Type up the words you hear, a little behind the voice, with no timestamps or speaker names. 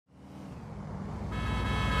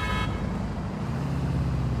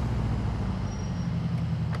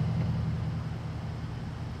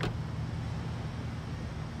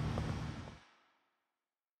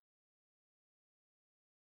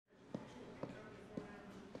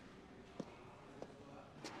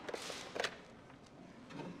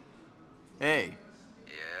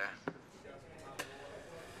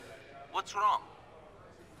What's wrong?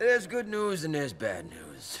 There's good news and there's bad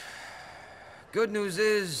news. Good news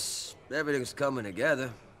is, everything's coming together.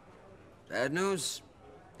 Bad news,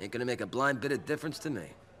 ain't gonna make a blind bit of difference to me.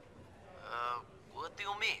 What do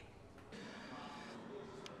you mean?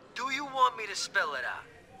 Do you want me to spell it out?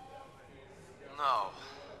 No,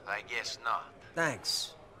 I guess not.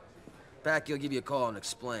 Thanks. Pacquia'll give you a call and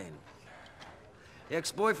explain. The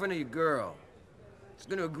ex-boyfriend of your girl is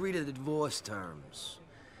gonna agree to the divorce terms.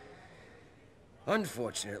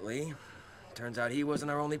 Unfortunately, turns out he wasn't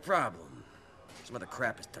our only problem. Some other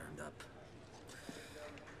crap has turned up.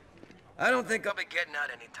 I don't think I'll be getting out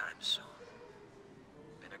anytime soon.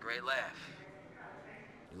 Been a great laugh.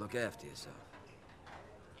 You look after yourself.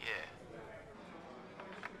 Yeah.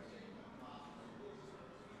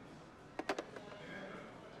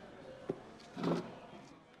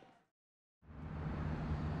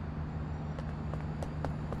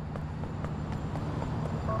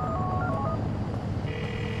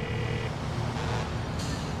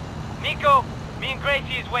 Nico, me and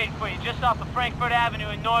Gracie is waiting for you just off of Frankfurt Avenue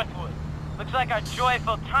in Northwood. Looks like our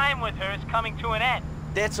joyful time with her is coming to an end.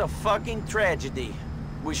 That's a fucking tragedy.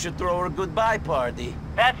 We should throw her a goodbye party.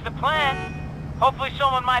 That's the plan. Hopefully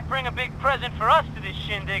someone might bring a big present for us to this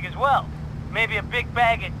shindig as well. Maybe a big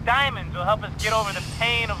bag of diamonds will help us get over the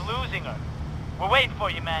pain of losing her. We're waiting for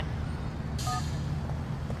you, man.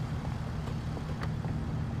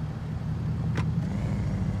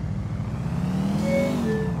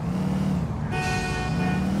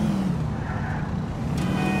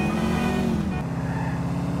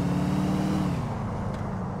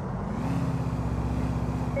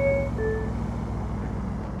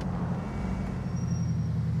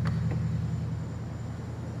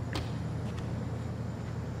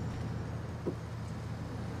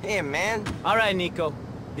 Hey, man. All right, Nico.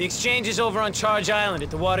 The exchange is over on Charge Island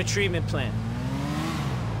at the water treatment plant.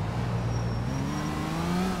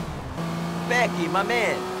 Becky, my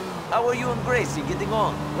man. How are you and Gracie getting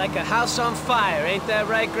on? Like a house on fire, ain't that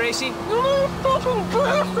right, Gracie?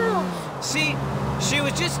 See, she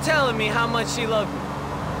was just telling me how much she loved me.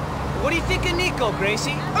 What do you think of Nico,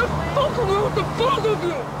 Gracie? I fucking love the both of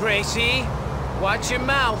you! Gracie, watch your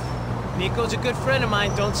mouth. Nico's a good friend of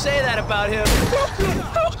mine. Don't say that about him.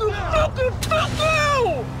 Fuck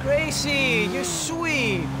you! Gracie, you're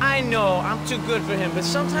sweet. I know, I'm too good for him, but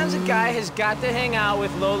sometimes a guy has got to hang out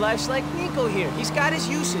with lowlifes like Nico here. He's got his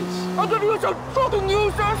uses. I'm gonna use some fucking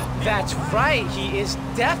uses? That's right. He is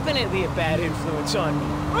definitely a bad influence on me.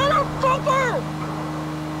 Motherfucker!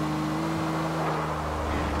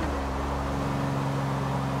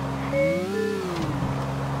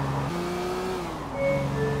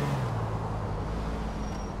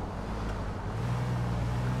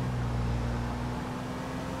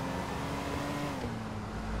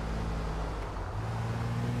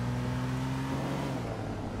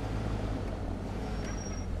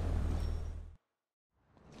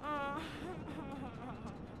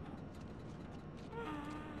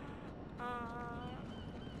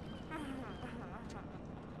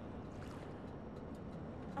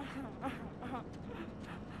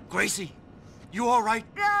 Gracie, you all right?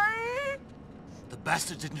 The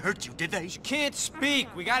bastard didn't hurt you, did they? She can't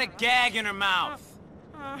speak. We got a gag in her mouth.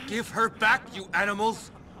 Give her back, you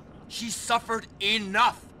animals. She suffered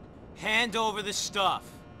enough. Hand over the stuff.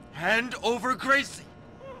 Hand over Gracie.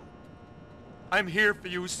 I'm here for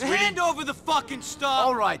you, sweetie. Hand over the fucking stuff!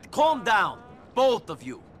 All right, calm down. Both of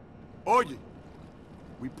you. Oye,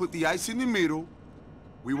 we put the ice in the middle,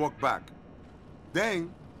 we walk back.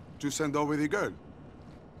 Then, you send over the girl.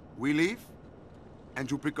 We leave,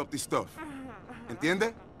 and you pick up the stuff.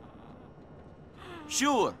 Entiende?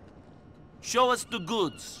 Sure. Show us the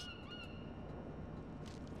goods.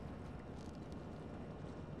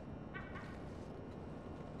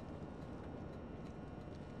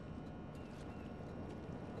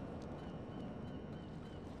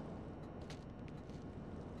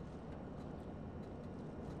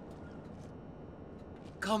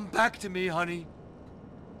 Come back to me, honey.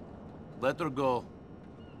 Let her go.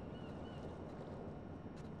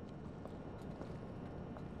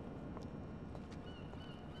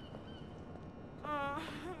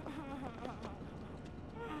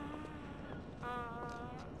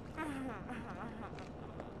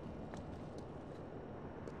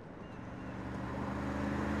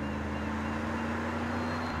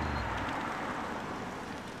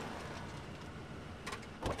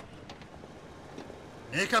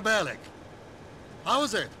 Nika Bellic. How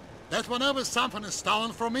is it? That whenever something is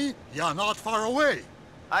stolen from me, you're not far away.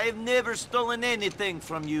 I have never stolen anything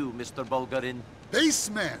from you, Mr. Bulgarin. This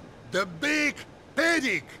man, the big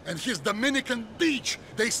Pedic and his Dominican beach,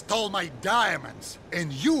 they stole my diamonds.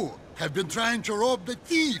 And you have been trying to rob the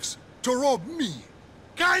thieves, to rob me.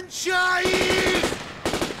 Canchais!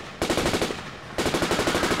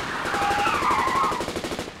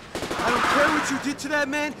 I don't care what you did to that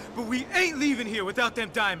man, but we ain't leaving here without them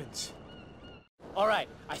diamonds. All right,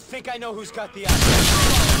 I think I know who's got the idea.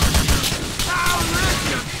 I'll let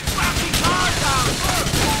you fucking car down!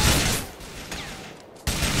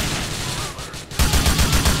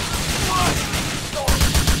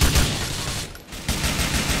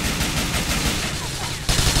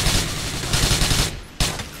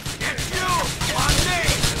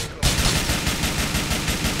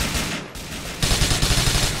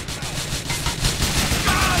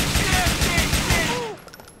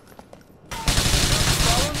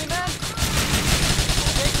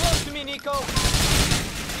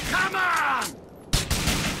 Come on!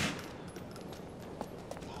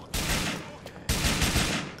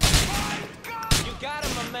 You got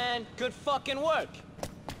him, my man. Good fucking work.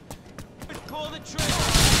 Pull the trigger.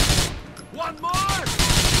 One more!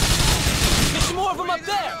 There's some more of them up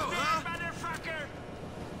there. Motherfucker!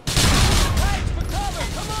 Thanks for cover.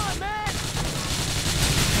 Come on, man.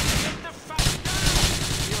 Get the fuck down!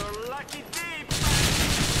 You're lucky deep!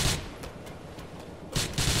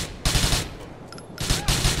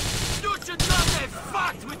 You should not have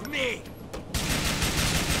fucked with me!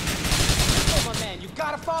 Oh, my man, you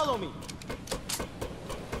gotta follow me.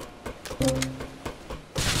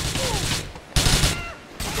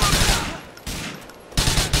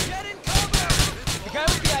 Get in cover! The guy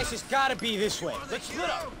with the ice has gotta be this way. Let's split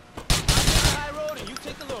up. I'll take the high road and you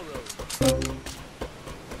take the low road.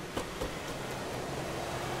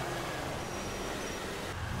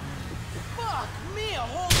 Fuck me, a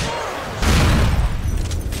whole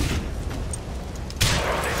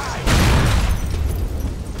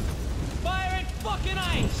fire and fucking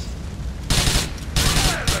ice!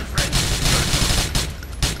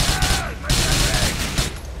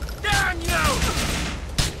 Damn you!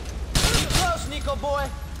 Pretty close, Nico boy.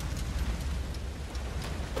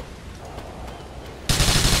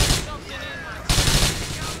 Something in my...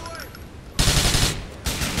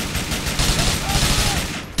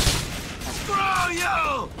 Screw you!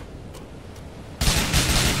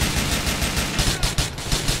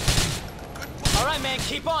 All right, man,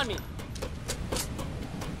 keep on me.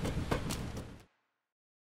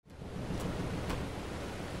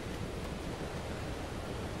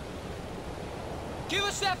 Give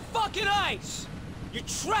us that fucking ice! You're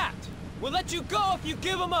trapped! We'll let you go if you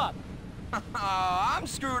give them up! I'm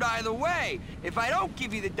screwed either way. If I don't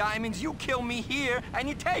give you the diamonds, you kill me here and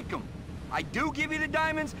you take them. I do give you the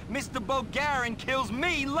diamonds, Mr. Bulgarian kills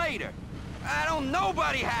me later. I don't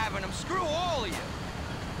nobody having them. Screw all of you.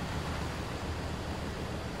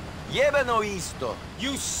 Jebeno isto.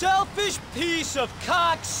 You selfish piece of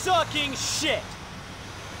cock-sucking shit!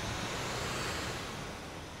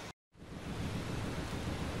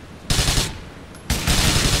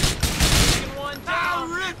 Taking one I'll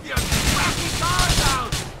down. rip your fucking car down!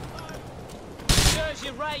 Serves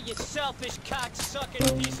you right, you selfish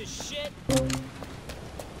cock-sucking piece of shit.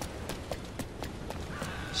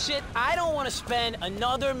 Shit, I don't want to spend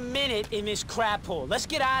another minute in this crap hole. Let's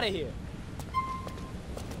get out of here.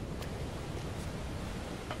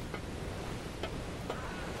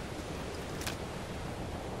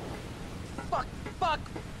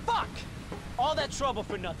 Fuck! All that trouble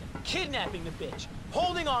for nothing. Kidnapping the bitch,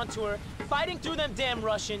 holding on to her, fighting through them damn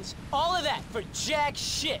Russians, all of that for jack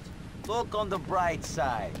shit. Look on the bright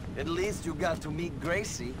side. At least you got to meet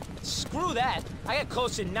Gracie. Screw that. I got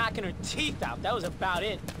close to knocking her teeth out. That was about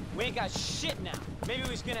it. We ain't got shit now. Maybe we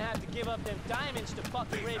was gonna have to give up them diamonds to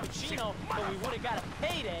fucking Ray Pacino, but we would've got a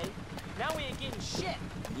payday. Now we ain't getting shit.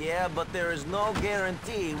 Yeah, but there is no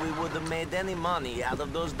guarantee we would have made any money out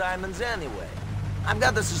of those diamonds anyway. I've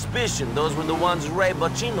got the suspicion those were the ones Ray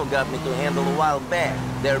Pacino got me to handle a while back.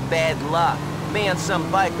 They're bad luck. Me and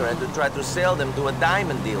some biker had to try to sell them to a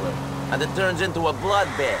diamond dealer, and it turns into a blood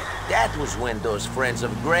bag. That was when those friends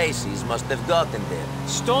of Gracie's must have gotten them.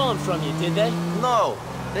 Stolen from you, did they? No,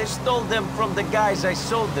 they stole them from the guys I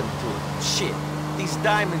sold them to. Shit, these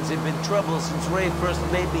diamonds have been trouble since Ray first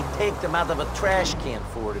made me take them out of a trash can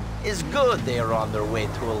for him. It's good they are on their way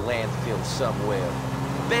to a landfill somewhere.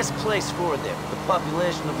 Best place for them. The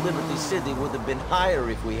population of Liberty City would have been higher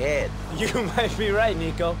if we had. You might be right,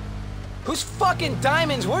 Nico. Whose fucking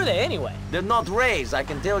diamonds were they anyway? They're not Ray's, I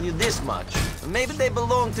can tell you this much. Maybe they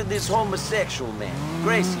belong to this homosexual man,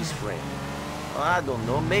 Gracie's friend. I don't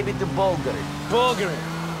know, maybe to Bulgarian. Bulgarian.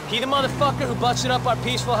 He the motherfucker who busted up our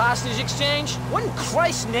peaceful hostage exchange? What in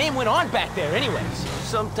Christ's name went on back there anyways?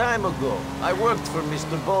 Some time ago, I worked for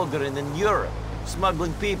Mr. Bulgarian in Europe.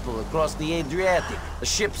 smuggling people across the Adriatic. A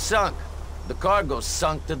ship sunk. The cargo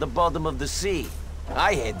sunk to the bottom of the sea.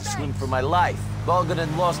 I had to swim for my life.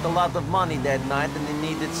 Bulgarin lost a lot of money that night and they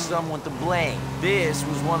needed someone to blame. This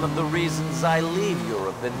was one of the reasons I leave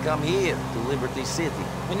Europe and come here to Liberty City.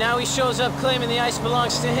 And now he shows up claiming the ice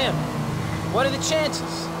belongs to him. What are the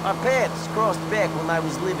chances? Our paths crossed back when I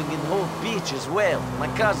was living in Hope Beach as well. My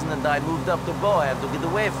cousin and I moved up to Boab to get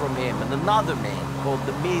away from him and another man called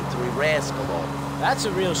Dmitri Rascalov. That's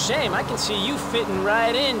a real shame. I can see you fitting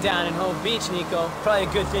right in down in Hope Beach, Nico. Probably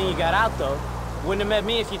a good thing you got out, though. Wouldn't have met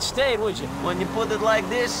me if you'd stayed, would you? When you put it like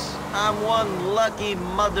this, I'm one lucky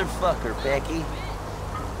motherfucker, Becky.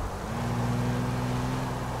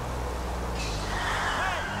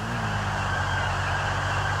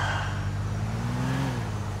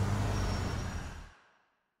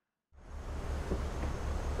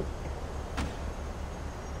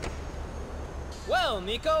 Well,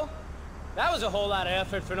 Nico, that was a whole lot of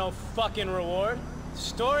effort for no fucking reward.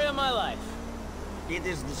 Story of my life. It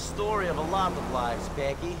is the story of a lot of lives,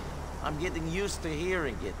 Becky. I'm getting used to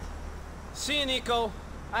hearing it. See you, Nico.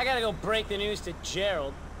 I gotta go break the news to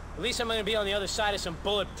Gerald. At least I'm gonna be on the other side of some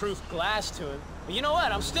bulletproof glass to him. But you know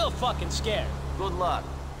what? I'm still fucking scared. Good luck.